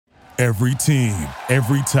Every team,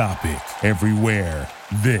 every topic, everywhere.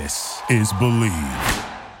 This is Believe.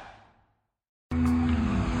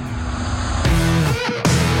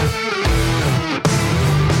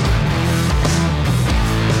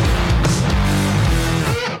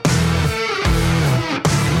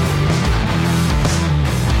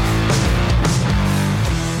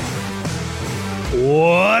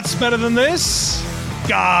 What's better than this?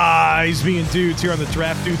 Guys being dudes here on the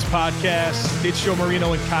Draft Dudes podcast. It's Joe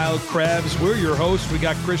Marino and Kyle Krabs. We're your hosts. We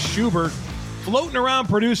got Chris Schubert floating around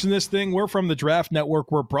producing this thing. We're from the Draft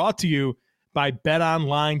Network. We're brought to you by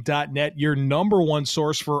betonline.net, your number one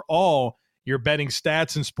source for all your betting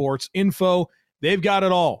stats and sports info. They've got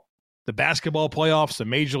it all. The basketball playoffs, the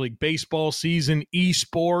Major League Baseball season,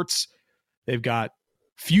 esports. They've got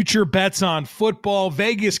future bets on football,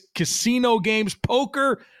 Vegas casino games,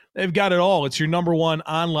 poker. They've got it all. It's your number one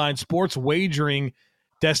online sports wagering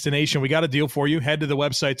destination. We got a deal for you. Head to the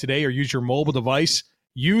website today or use your mobile device.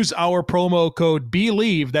 Use our promo code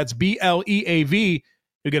BELIEVE. That's BLEAV.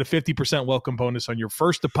 You'll get a 50% welcome bonus on your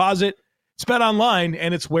first deposit. It's Bet Online,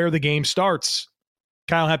 and it's where the game starts.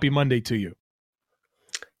 Kyle, happy Monday to you.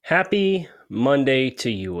 Happy Monday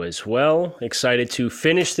to you as well. Excited to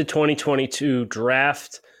finish the 2022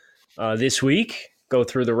 draft this week. Go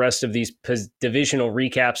through the rest of these divisional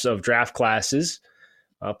recaps of draft classes.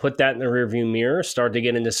 Put that in the rearview mirror. Start to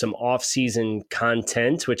get into some off-season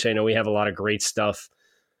content, which I know we have a lot of great stuff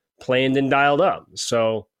planned and dialed up.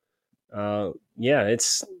 So,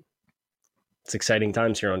 it's exciting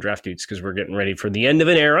times here on Draft Dudes because we're getting ready for the end of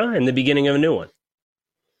an era and the beginning of a new one.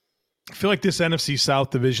 I feel like this NFC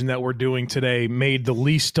South division that we're doing today made the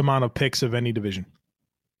least amount of picks of any division.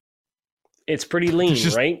 It's pretty lean,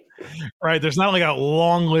 right? Right. There's not like a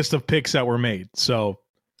long list of picks that were made. So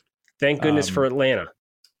thank goodness for Atlanta.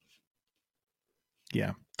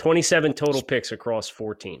 Yeah. 27 total picks across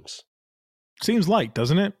 4 teams. Seems light,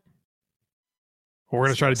 doesn't it? We're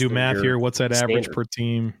going to try to do math here. What's that average per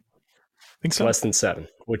team? I think so. Less than 7,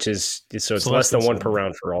 which is so it's less than 1 per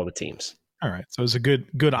round for all the teams. All right. So it's a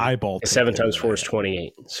good eyeball. 7 times 4 is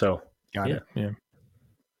 28. So got it. Yeah.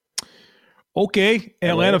 Okay.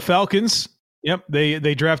 Atlanta Falcons. Yep.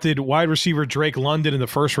 They drafted wide receiver Drake London in the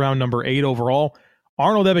first round, number 8 overall.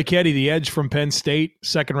 Arnold Ebiketie, the edge from Penn State,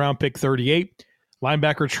 second round pick 38.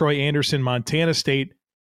 Linebacker Troy Anderson, Montana State,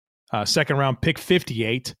 second round pick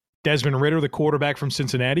 58. Desmond Ridder, the quarterback from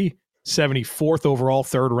Cincinnati, 74th overall,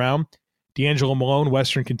 third round. D'Angelo Malone,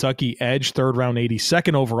 Western Kentucky edge, third round,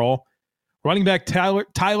 82nd overall. Running back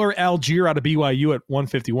Tyler Algier out of BYU at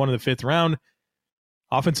 151 in the fifth round.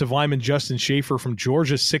 Offensive lineman Justin Schaefer from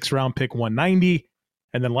Georgia, sixth round pick 190.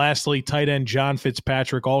 And then lastly, tight end John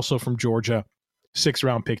Fitzpatrick, also from Georgia, sixth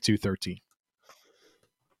round pick 213.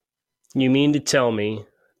 You mean to tell me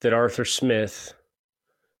that Arthur Smith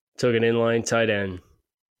took an inline tight end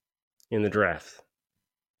in the draft?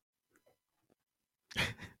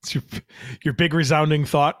 It's your big resounding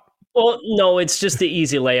thought? Well, no, it's just the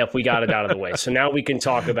easy layup. We got it out of the way. So now we can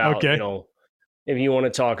talk about, if you want to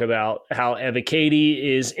talk about how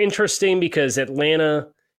Ebiketie is interesting because Atlanta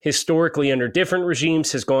historically under different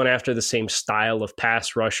regimes has gone after the same style of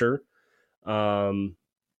pass rusher and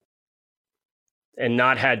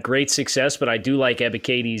not had great success, but I do like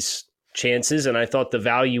Ebiketie's chances, and I thought the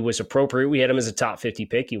value was appropriate. We had him as a top 50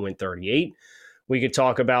 pick. He went 38. We could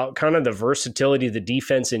talk about kind of the versatility of the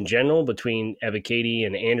defense in general between Ebiketie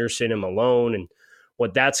and Anderson and Malone and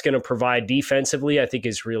what that's going to provide defensively, I think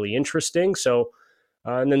is really interesting. So,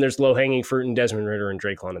 and then there's low-hanging fruit in Desmond Ridder and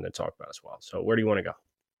Drake London to talk about as well. So where do you want to go?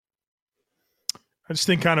 I just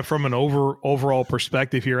think kind of from an overall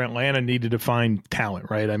perspective here, Atlanta needed to find talent,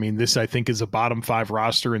 right? I mean, this I think is a bottom 5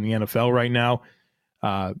 roster in the NFL right now.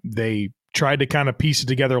 They tried to kind of piece it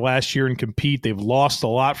together last year and compete. They've lost a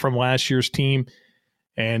lot from last year's team,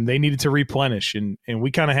 and they needed to replenish. And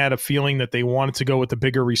we kind of had a feeling that they wanted to go with the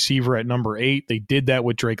bigger receiver at number 8. They did that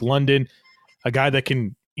with Drake London, a guy that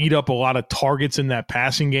can eat up a lot of targets in that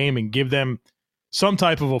passing game and give them some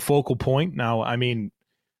type of a focal point. Now, I mean,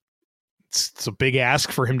 it's a big ask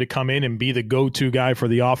for him to come in and be the go-to guy for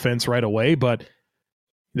the offense right away, but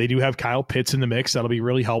they do have Kyle Pitts in the mix. That'll be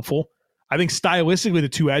really helpful. I think stylistically, the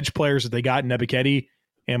two edge players that they got in Ebiketie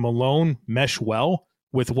and Malone mesh well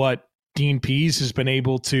with what Dean Pease has been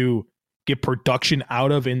able to get production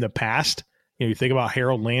out of in the past. You think about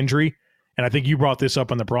Harold Landry, and I think you brought this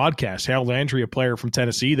up on the broadcast. Harold Landry, a player from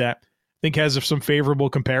Tennessee that I think has some favorable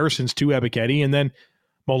comparisons to Ebiketie, and then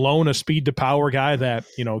Malone, a speed to power guy that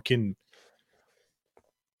can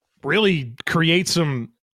really create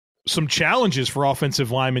some challenges for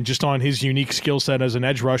offensive linemen just on his unique skill set as an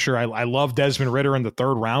edge rusher. I love Desmond Ridder in the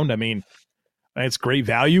third round. I mean, it's great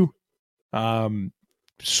value.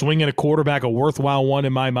 Swinging a quarterback, a worthwhile one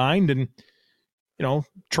in my mind. And,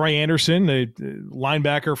 Trey Anderson, a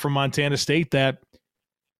linebacker from Montana State that,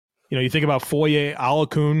 you think about Foye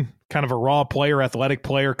Alakun, kind of a raw player, athletic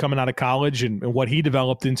player coming out of college and what he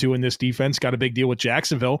developed into in this defense, got a big deal with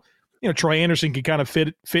Jacksonville. Trey Anderson can kind of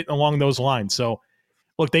fit along those lines. So,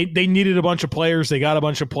 look, they needed a bunch of players. They got a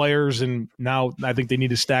bunch of players, and now I think they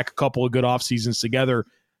need to stack a couple of good off seasons together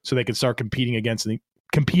so they can start competing again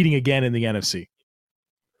in the NFC.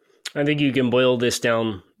 I think you can boil this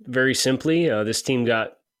down very simply. This team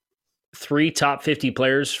got 3 top 50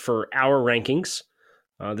 players for our rankings.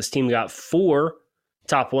 This team got 4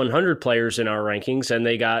 top 100 players in our rankings, and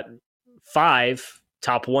they got 5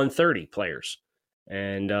 top 130 players.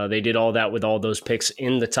 And they did all that with all those picks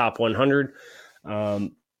in the top 100.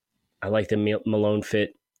 I like the Malone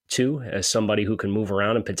fit too, as somebody who can move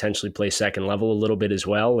around and potentially play second level a little bit as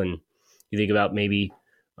well. And you think about maybe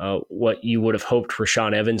what you would have hoped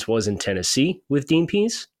Rashaan Evans was in Tennessee with Dean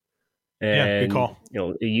Pease. And, good call.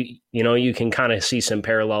 You can kind of see some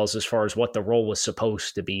parallels as far as what the role was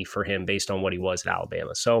supposed to be for him based on what he was at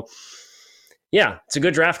Alabama. So, yeah, it's a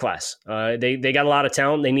good draft class. They got a lot of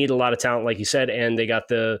talent. They need a lot of talent, like you said, and they got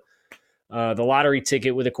the lottery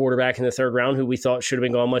ticket with a quarterback in the 3rd round who we thought should have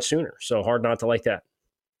been gone much sooner. So hard not to like that.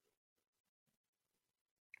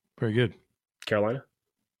 Very good. Carolina.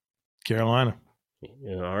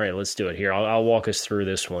 All right, let's do it here. I'll walk us through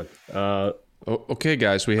this one. Okay,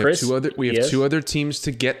 guys, we have Chris? two other teams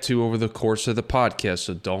to get to over the course of the podcast,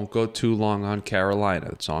 so don't go too long on Carolina.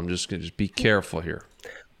 That's all. I'm just going to be careful here.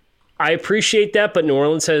 I appreciate that, but New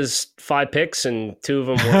Orleans has 5 picks, and 2 of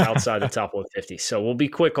them were outside the top 150. So we'll be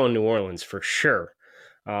quick on New Orleans for sure.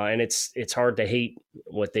 And it's hard to hate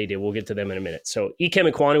what they did. We'll get to them in a minute. So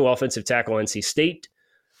Ikem Ekwonu, offensive tackle, NC State,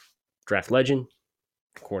 draft legend,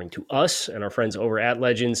 according to us and our friends over at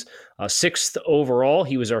Legends. 6th overall.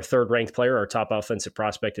 He was our 3rd-ranked player, our top offensive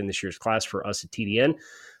prospect in this year's class for us at TDN.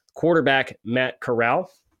 Quarterback Matt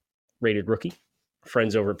Corral, rated rookie.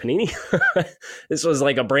 Friends over at Panini. This was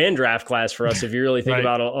like a brand draft class for us if you really think right.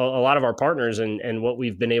 about a lot of our partners and what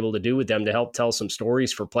we've been able to do with them to help tell some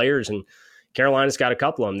stories for players. And Carolina's got a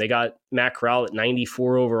couple of them. They got Matt Corral at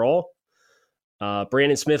 94 overall.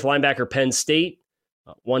 Brandon Smith, linebacker, Penn State,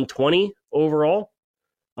 120 overall.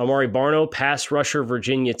 Amari Barno, pass rusher,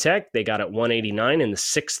 Virginia Tech. They got at 189 in the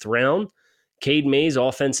 6th round. Cade Mays,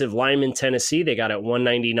 offensive lineman, Tennessee. They got at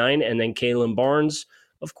 199. And then Kalen Barnes.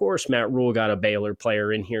 Of course, Matt Rule got a Baylor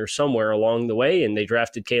player in here somewhere along the way, and they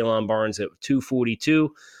drafted Kalen Barnes at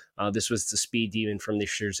 242. This was the speed demon from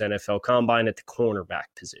this year's NFL Combine at the cornerback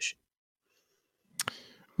position.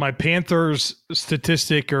 My Panthers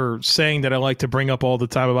statistic are saying that I like to bring up all the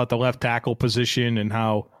time about the left tackle position and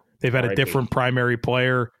how they've had a different primary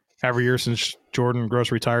player every year since Jordan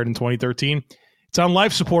Gross retired in 2013. It's on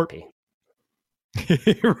life support.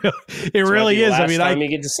 It really is. I mean, time you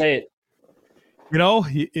get to say it.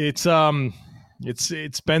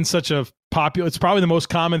 It's been such a popular. It's probably the most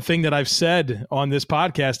common thing that I've said on this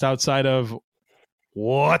podcast outside of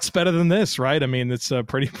what's better than this, right? I mean, it's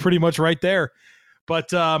pretty much right there.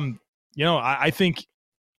 But I think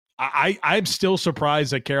I'm still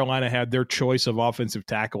surprised that Carolina had their choice of offensive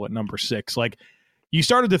tackle at number 6. Like, you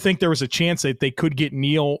started to think there was a chance that they could get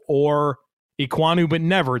Neal or Ekwonu, but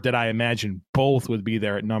never did I imagine both would be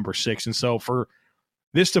there at number 6. And so for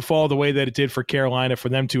this to fall the way that it did for Carolina, for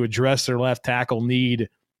them to address their left tackle need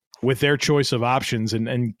with their choice of options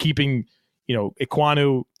and keeping,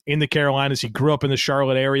 Ekwonu in the Carolinas. He grew up in the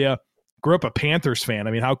Charlotte area, grew up a Panthers fan.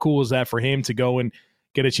 I mean, how cool is that for him to go and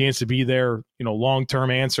get a chance to be their,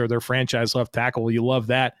 long-term answer, their franchise left tackle? You love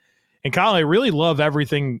that. And Kyle, I really love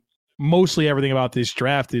mostly everything about this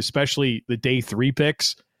draft, especially the day 3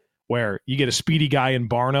 picks, where you get a speedy guy in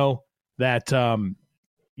Barno that,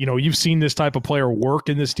 you've seen this type of player work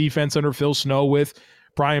in this defense under Phil Snow with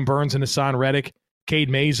Brian Burns and Hassan Reddick. Cade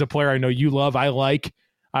Mays, a player I know you love, I like,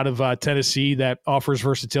 out of Tennessee that offers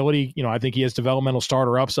versatility. I think he has developmental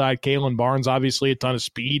starter upside. Kalen Barnes, obviously, a ton of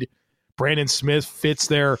speed. Brandon Smith fits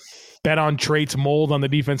their bet on traits mold on the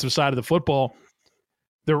defensive side of the football.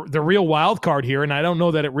 The real wild card here, and I don't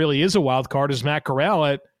know that it really is a wild card, is Matt Corral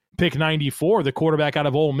at pick 94, the quarterback out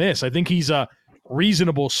of Ole Miss. I think he's a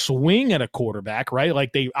reasonable swing at a quarterback, right?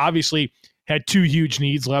 Like, they obviously had 2 huge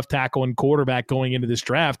needs, left tackle and quarterback, going into this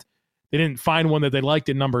draft. They didn't find one that they liked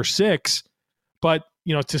at number 6, but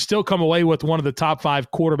to still come away with one of the top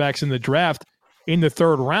 5 quarterbacks in the draft in the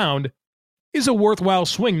 3rd round is a worthwhile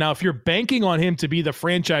swing. Now, if you're banking on him to be the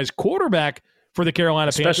franchise quarterback for the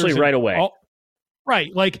Carolina Panthers, especially right away,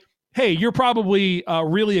 right? Like, hey, you're probably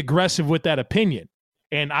really aggressive with that opinion.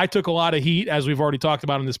 And I took a lot of heat, as we've already talked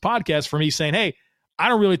about in this podcast, for me saying, hey, I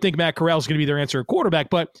don't really think Matt Corral is going to be their answer at quarterback,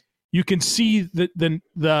 but you can see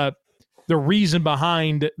the reason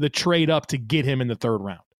behind the trade up to get him in the third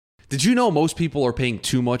round. Did you know most people are paying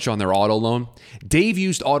too much on their auto loan? Dave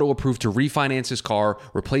used Auto Approve to refinance his car,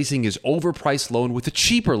 replacing his overpriced loan with a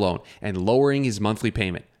cheaper loan and lowering his monthly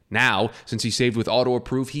payment. Now, since he saved with Auto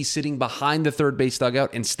Approve, he's sitting behind the third base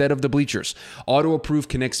dugout instead of the bleachers. Auto Approve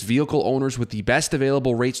connects vehicle owners with the best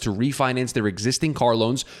available rates to refinance their existing car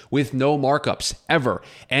loans with no markups, ever,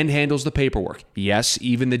 and handles the paperwork. Yes,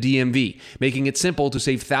 even the DMV, making it simple to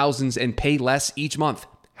save thousands and pay less each month.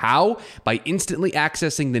 How? By instantly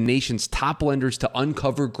accessing the nation's top lenders to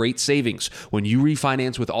uncover great savings. When you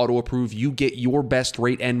refinance with Auto Approve, you get your best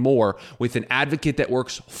rate and more with an advocate that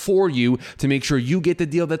works for you to make sure you get the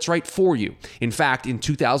deal that's right for you. In fact, in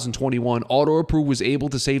 2021, Auto Approve was able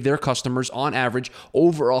to save their customers on average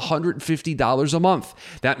over $150 a month.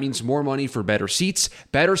 That means more money for better seats,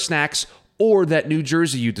 better snacks, or that new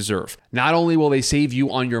jersey you deserve. Not only will they save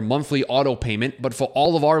you on your monthly auto payment, but for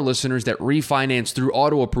all of our listeners that refinance through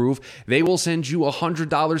Auto Approve, they will send you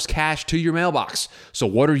 $100 cash to your mailbox. So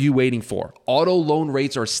what are you waiting for? Auto loan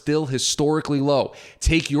rates are still historically low.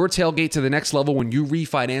 Take your tailgate to the next level when you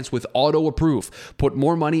refinance with Auto Approve. Put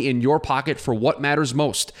more money in your pocket for what matters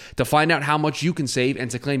most. To find out how much you can save and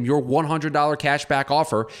to claim your $100 cash back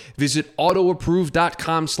offer, visit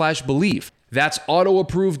autoapprove.com/believe. That's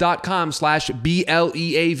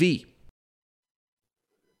autoapprove.com/BLEAV.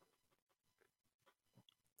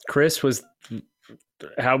 Chris,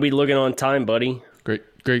 how we looking on time, buddy?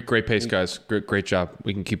 Great pace, guys. Great job.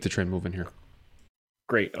 We can keep the train moving here.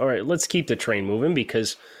 Great. All right, let's keep the train moving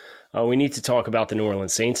because we need to talk about the New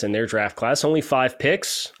Orleans Saints and their draft class. Only 5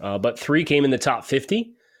 picks, but 3 came in the top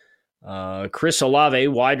 50. Chris Olave,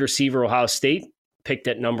 wide receiver, Ohio State, picked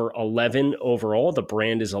at number 11 overall. The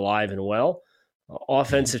brand is alive and well.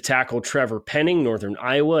 Offensive tackle Trevor Penning, Northern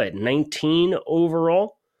Iowa, at 19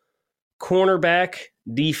 overall. Cornerback,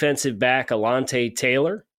 defensive back Alontae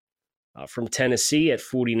Taylor from Tennessee at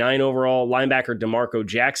 49 overall. Linebacker DeMarco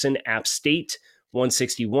Jackson, App State,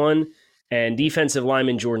 161. And defensive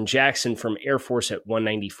lineman Jordan Jackson from Air Force at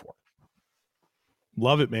 194.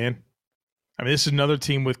 Love it, man. I mean, this is another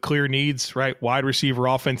team with clear needs, right? Wide receiver,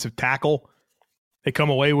 offensive tackle. They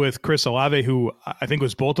come away with Chris Olave, who I think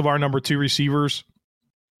was both of our number 2 receivers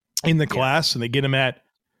in the class, and they get him at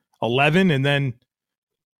 11. And then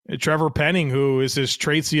Trevor Penning, who is as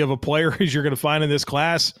traitsy of a player as you're going to find in this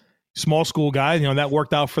class, small school guy. You know, that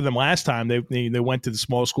worked out for them last time. They went to the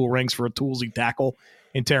small school ranks for a toolsy tackle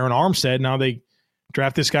in Taron Armstead. Now they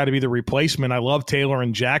draft this guy to be the replacement. I love Taylor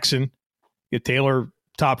and Jackson. Get Taylor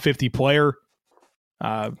top 50 player.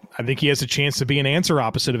 I think he has a chance to be an answer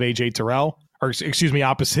opposite of A.J. Terrell. Or excuse me,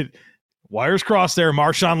 opposite, wires crossed there,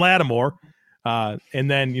 Marshawn Lattimore.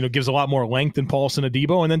 And then, gives a lot more length than Paulson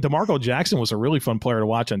Adebo. And then DeMarco Jackson was a really fun player to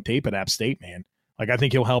watch on tape at App State, man. Like, I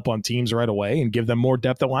think he'll help on teams right away and give them more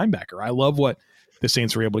depth at linebacker. I love what the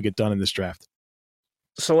Saints were able to get done in this draft.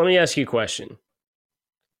 So let me ask you a question.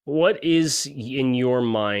 What is, in your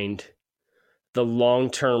mind, the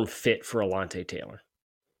long-term fit for Alontae Taylor?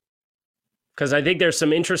 Because I think there's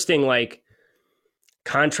some interesting,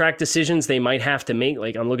 contract decisions they might have to make.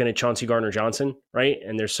 Like, I'm looking at Chauncey Gardner-Johnson, right?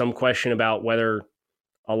 And there's some question about whether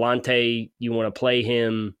Alontae, you want to play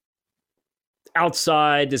him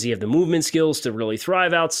outside. Does he have the movement skills to really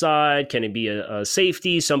thrive outside? Can it be a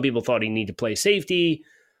safety? Some people thought he needed to play safety.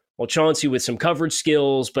 Well, Chauncey with some coverage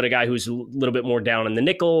skills, but a guy who's a little bit more down in the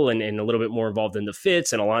nickel and a little bit more involved in the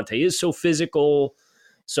fits. And Alontae is so physical.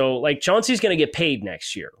 So, Chauncey's going to get paid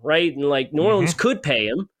next year, right? And, New Orleans could pay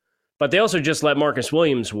him. But they also just let Marcus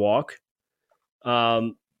Williams walk.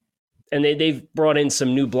 And they've brought in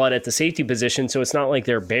some new blood at the safety position, so it's not like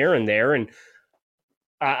they're barren there. And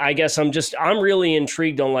I guess I'm really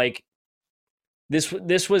intrigued on,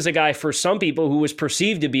 this was a guy for some people who was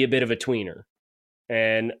perceived to be a bit of a tweener.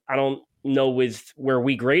 And I don't know with where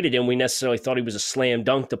we graded him, we necessarily thought he was a slam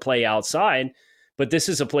dunk to play outside. But this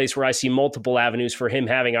is a place where I see multiple avenues for him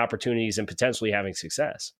having opportunities and potentially having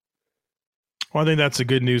success. Well, I think that's the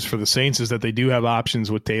good news for the Saints is that they do have options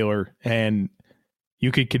with Taylor. And you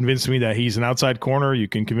could convince me that he's an outside corner. You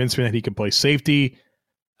can convince me that he can play safety.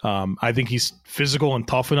 I think he's physical and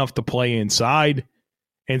tough enough to play inside.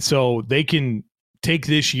 And so they can take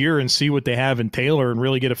this year and see what they have in Taylor and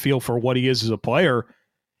really get a feel for what he is as a player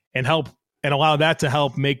and help and allow that to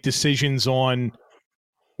help make decisions on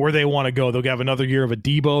where they want to go. They'll have another year of a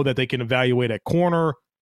Debo that they can evaluate at corner.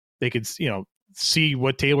 They could, see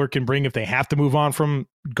what Taylor can bring if they have to move on from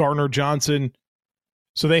Gardner-Johnson.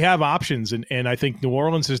 So they have options, and I think New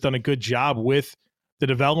Orleans has done a good job with the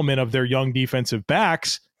development of their young defensive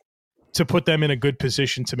backs to put them in a good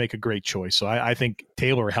position to make a great choice. So I think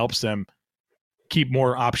Taylor helps them keep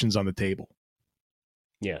more options on the table.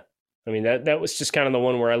 Yeah. I mean, that was just kind of the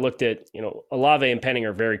one where I looked at, Olave and Penning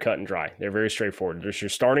are very cut and dry. They're very straightforward. There's your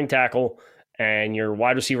starting tackle, and your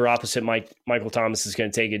wide receiver opposite Michael Thomas is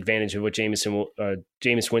going to take advantage of what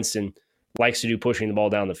Jameis Winston likes to do, pushing the ball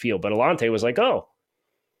down the field. But Alante was like, oh,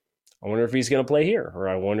 I wonder if he's going to play here, or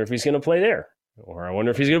I wonder if he's going to play there, or I wonder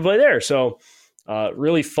if he's going to play there. So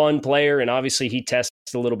really fun player, and obviously he tests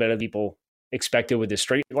a little bit of people expected with his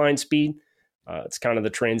straight line speed. It's kind of the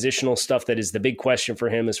transitional stuff that is the big question for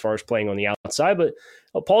him as far as playing on the outside. But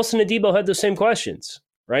Paulson and Debo had those same questions,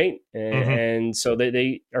 right? And so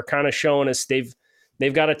they are kind of showing us they've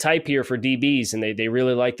got a type here for DBs, and they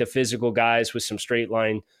really like the physical guys with some straight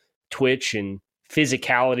line twitch and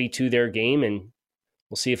physicality to their game. And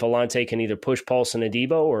we'll see if Alante can either push Paulson and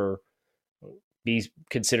Debo or be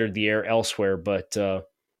considered the heir elsewhere. But the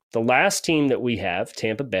last team that we have,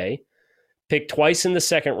 Tampa Bay, picked twice in the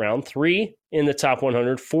second round, 3 in the top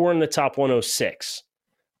 100, 4 in the top 106.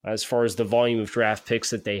 As far as the volume of draft picks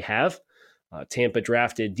that they have, Tampa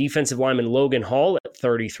drafted defensive lineman Logan Hall at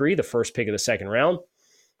 33, the first pick of the second round.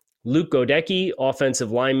 Luke Godecki,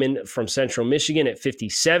 offensive lineman from Central Michigan at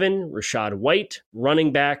 57. Rashad White,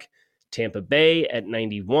 running back, Tampa Bay at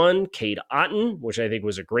 91. Cade Otton, which I think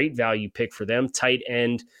was a great value pick for them, tight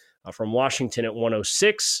end from Washington at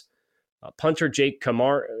 106. Punter Jake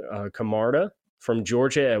Camarda from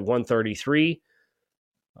Georgia at 133.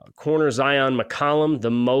 Corner Zion McCollum,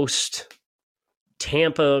 the most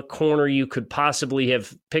Tampa corner you could possibly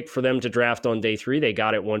have picked for them to draft on day 3. They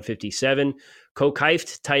got at 157. Ko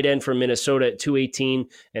Kieft, tight end from Minnesota at 218.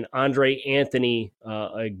 And Andre Anthony,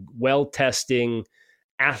 a well-testing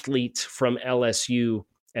athlete from LSU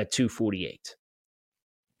at 248.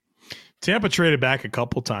 Tampa traded back a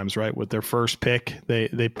couple times, right, with their first pick. They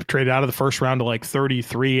traded out of the first round to like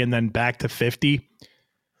 33 and then back to 50.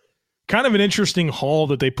 Kind of an interesting haul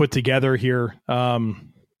that they put together here.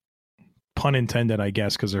 Pun intended, I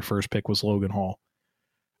guess, because their first pick was Logan Hall.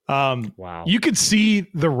 Wow. You could see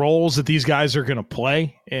the roles that these guys are going to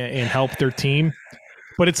play and help their team.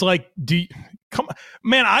 But it's like, come on,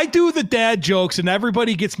 man, I do the dad jokes and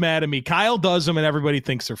everybody gets mad at me. Kyle does them and everybody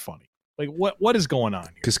thinks they're funny. Like, what is going on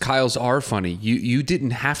here? Because Kyle's are funny. You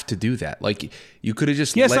didn't have to do that. Like, you could have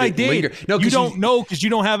just yes, let I it did. linger. No, you don't know because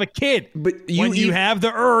you don't have a kid. But when you have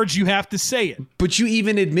the urge, you have to say it. But you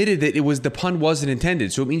even admitted that the pun wasn't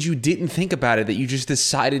intended. So it means you didn't think about it, that you just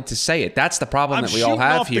decided to say it. That's the problem that we all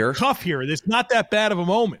have here. I'm shooting off the cuff here. It's not that bad of a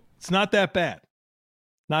moment. It's not that bad.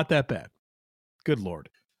 Not that bad. Good Lord.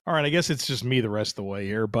 All right, I guess it's just me the rest of the way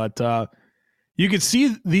here. But you can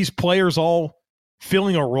see these players all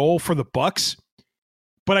filling a role for the Bucs.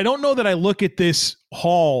 But I don't know that I look at this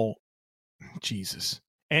haul, Jesus,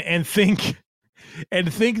 and think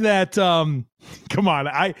that come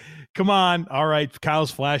on. All right,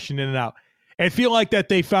 Kyle's flashing in and out. And feel like that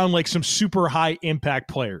they found like some super high impact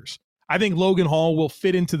players. I think Logan Hall will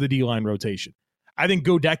fit into the D-line rotation. I think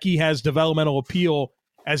Godecki has developmental appeal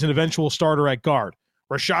as an eventual starter at guard.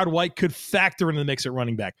 Rashad White could factor in the mix at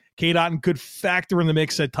running back. Cade Otton could factor in the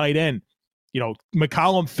mix at tight end.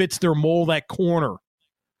 McCollum fits their mold at corner.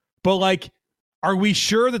 But, like, are we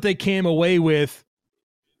sure that they came away with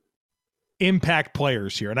impact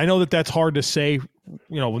players here? And I know that that's hard to say,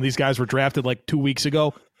 when these guys were drafted like 2 weeks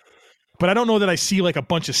ago. But I don't know that I see like a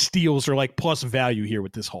bunch of steals or like plus value here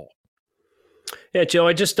with this haul. Yeah, Joe,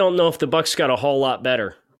 I just don't know if the Bucs got a whole lot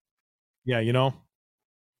better. Yeah,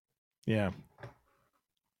 Yeah.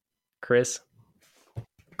 Chris,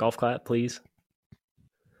 golf clap, please.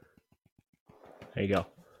 There you go.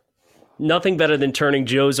 Nothing better than turning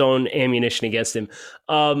Joe's own ammunition against him.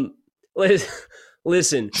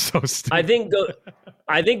 Listen, so stupid.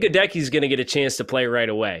 I think Godecki's going to get a chance to play right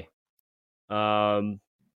away. I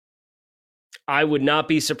would not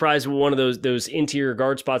be surprised with one of those interior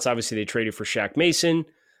guard spots. Obviously, they traded for Shaq Mason.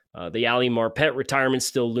 The Ali Marpet retirement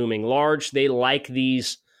still looming large. They like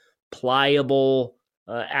these pliable,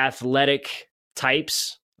 athletic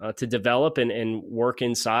types to develop and work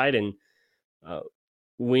inside. And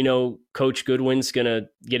we know Coach Goodwin's going to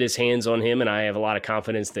get his hands on him, and I have a lot of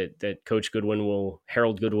confidence that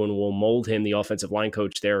Harold Goodwin will mold him, the offensive line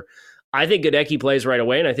coach there. I think Godecki plays right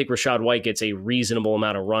away, and I think Rashad White gets a reasonable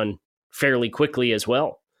amount of run fairly quickly as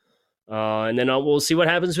well. And then we'll see what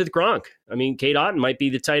happens with Gronk. I mean, Cade Otton might be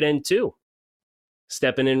the tight end too,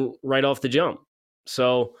 stepping in right off the jump.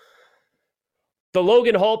 So the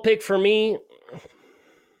Logan Hall pick for me,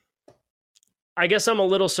 I guess I'm a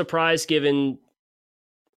little surprised given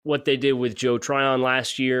what they did with Joe Tryon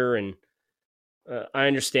last year and I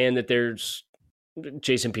understand that there's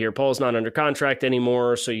Jason Pierre-Paul's not under contract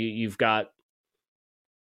anymore, so you've got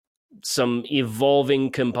some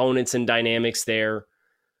evolving components and dynamics there.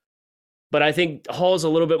 But I think Hall's a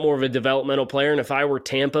little bit more of a developmental player, and if I were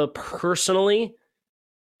Tampa personally,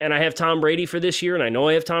 and I have Tom Brady for this year, and I know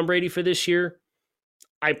I have Tom Brady for this year,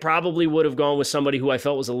 I probably would have gone with somebody who I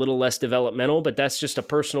felt was a little less developmental, but that's just a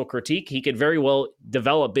personal critique. He could very well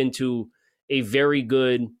develop into a very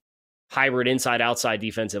good hybrid inside-outside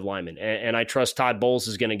defensive lineman. And I trust Todd Bowles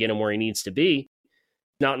is going to get him where he needs to be.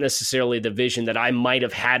 Not necessarily the vision that I might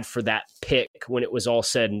have had for that pick when it was all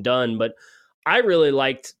said and done, but I really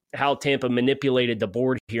liked how Tampa manipulated the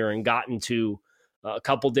board here and got into a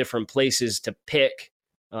couple different places to pick,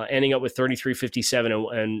 ending up with 33, 57,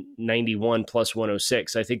 and 91 plus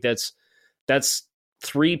 106. I think that's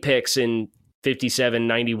 3 picks in 57,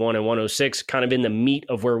 91, and 106, kind of in the meat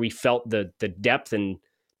of where we felt the depth and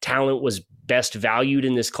talent was best valued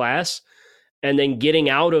in this class. And then getting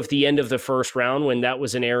out of the end of the first round when that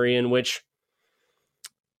was an area in which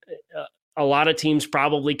a lot of teams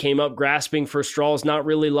probably came up grasping for straws, not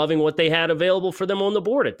really loving what they had available for them on the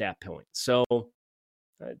board at that point. So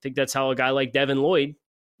I think that's how a guy like Devin Lloyd,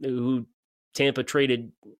 who Tampa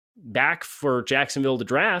traded back for Jacksonville to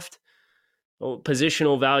draft,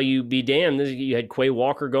 positional value be damned. You had Quay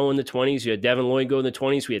Walker go in the 20s. You had Devin Lloyd go in the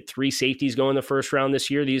 20s. We had 3 safeties go in the first round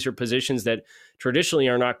this year. These are positions that traditionally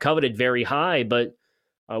are not coveted very high, but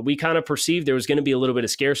we kind of perceived there was going to be a little bit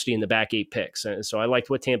of scarcity in the back 8 picks. And so I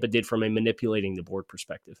liked what Tampa did from a manipulating the board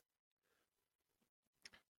perspective.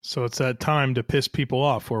 So it's that time to piss people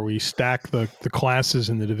off where we stack the classes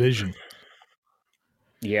in the division.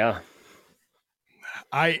 Yeah.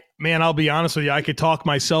 I'll be honest with you. I could talk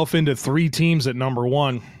myself into 3 teams at number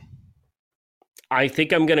 1. I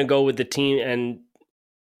think I'm going to go with the team. And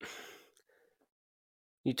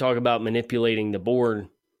you talk about manipulating the board.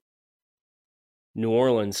 New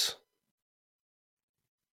Orleans.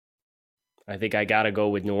 I think I got to go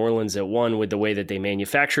with New Orleans at 1 with the way that they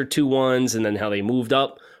manufactured 2 1s and then how they moved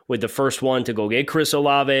up with the first one to go get Chris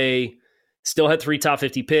Olave. Still had 3 top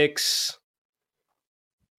 50 picks.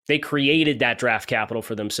 They created that draft capital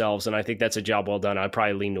for themselves, and I think that's a job well done. I'd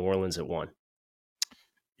probably lean New Orleans at 1.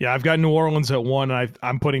 Yeah, I've got New Orleans at 1, and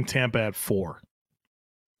I'm putting Tampa at 4.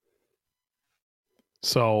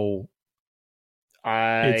 So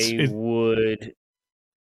I would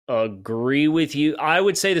agree with you. I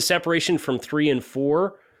would say the separation from 3 and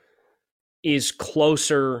 4 is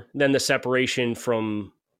closer than the separation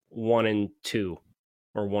from 1 and 2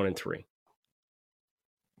 or 1 and 3.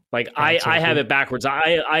 Like I have it backwards.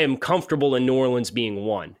 I am comfortable in New Orleans being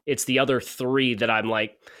 1. It's the other 3 that I'm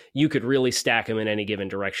like, you could really stack them in any given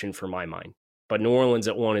direction for my mind. But New Orleans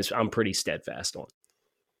at 1 I'm pretty steadfast on.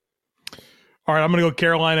 All right, I'm going to go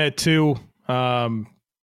Carolina at 2.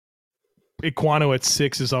 Iquano at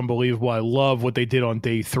 6 is unbelievable. I love what they did on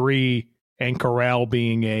day 3, and Corral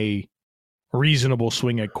being a reasonable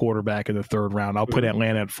swing at quarterback in the 3rd round. I'll put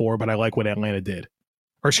Atlanta at 4, but I like what Atlanta did.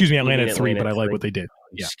 Or excuse me, Atlanta at 3, but I like what they did.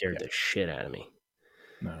 You scared the shit out of me.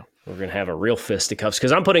 No. We're going to have a real fisticuffs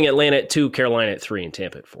because I'm putting Atlanta at 2, Carolina at 3, and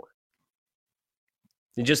Tampa at 4.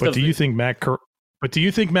 Do you think Matt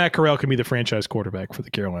Corral can be the franchise quarterback for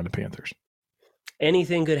the Carolina Panthers?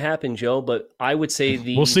 Anything could happen, Joe, but I would say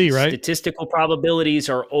we'll see, right? Statistical probabilities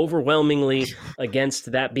are overwhelmingly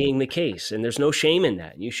against that being the case, and there's no shame in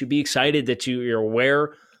that. You should be excited that you're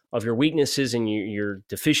aware of your weaknesses and your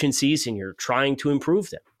deficiencies, and you're trying to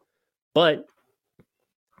improve them. But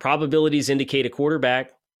probabilities indicate a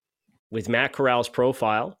quarterback with Matt Corral's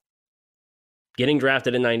profile getting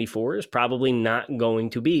drafted in 94 is probably not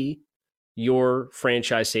going to be your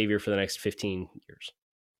franchise savior for the next 15 years.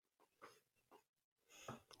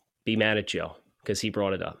 Be mad at Joe because he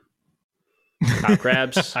brought it up. Kyle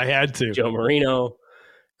Krabs. I had to. Joe Marino,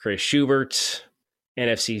 Chris Schubert,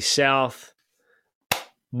 NFC South.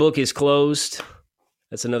 Book is closed.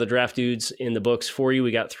 That's another Draft Dudes in the books for you.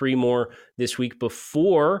 We got 3 more this week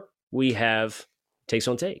before we have Takes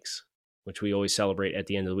on Takes, which we always celebrate at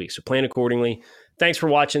the end of the week. So plan accordingly. Thanks for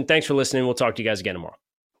watching. Thanks for listening. We'll talk to you guys again tomorrow.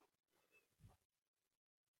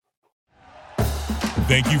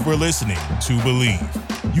 Thank you for listening to Believe.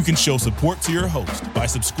 You can show support to your host by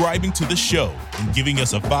subscribing to the show and giving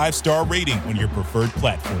us a 5-star rating on your preferred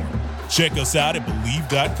platform. Check us out at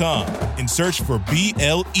Believe.com and search for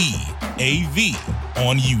BLEAV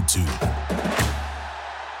on YouTube.